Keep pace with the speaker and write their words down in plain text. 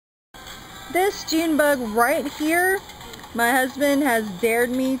This junebug right here, my husband has dared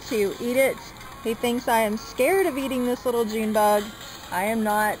me to eat it. He thinks I am scared of eating this little junebug. I am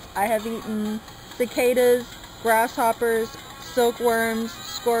not. I have eaten cicadas, grasshoppers, silkworms,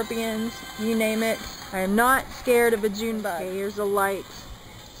 scorpions, you name it. I am not scared of a junebug. Okay, here's a light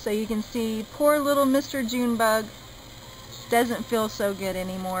so you can see poor little Mr. Junebug doesn't feel so good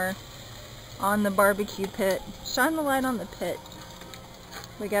anymore on the barbecue pit. Shine the light on the pit.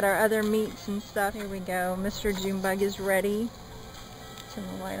 We got our other meats and stuff. Here we go. Mr. Junebug is ready. Turn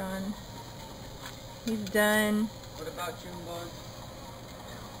the light on. He's done. What about Junebug?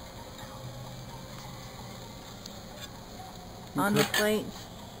 On the plate.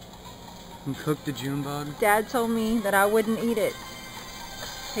 You cooked the Junebug? Dad told me that I wouldn't eat it.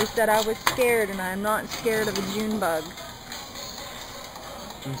 He said I was scared, and I'm not scared of a Junebug.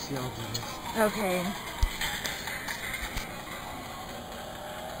 Let me see, I'll do this. Okay.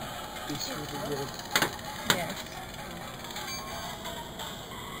 Yes.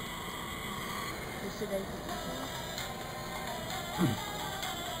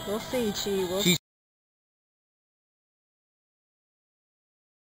 We'll see, Chi. We'll see.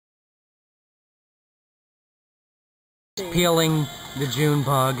 Peeling the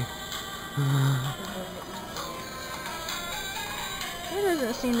Junebug. There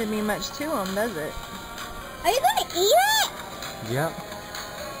doesn't seem to be much to them, does it? Are you going to eat it? Yep.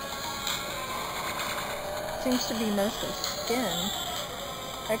 Seems to be mostly skin.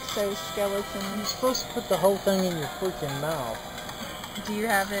 Exoskeleton. You're supposed to put the whole thing in your freaking mouth. Do you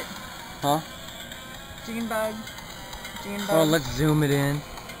have it? Huh? Junebug? Junebug? Oh, let's zoom it in.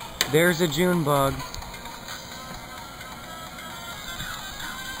 There's a Junebug.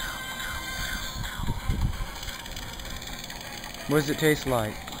 What does it taste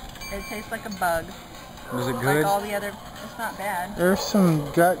like? It tastes like a bug. Was it good? Like all the other, it's not bad. There's some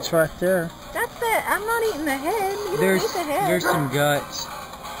guts right there. That's it. I'm not eating the head. You don't There's eat the head. some guts.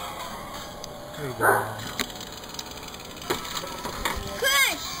 There you go.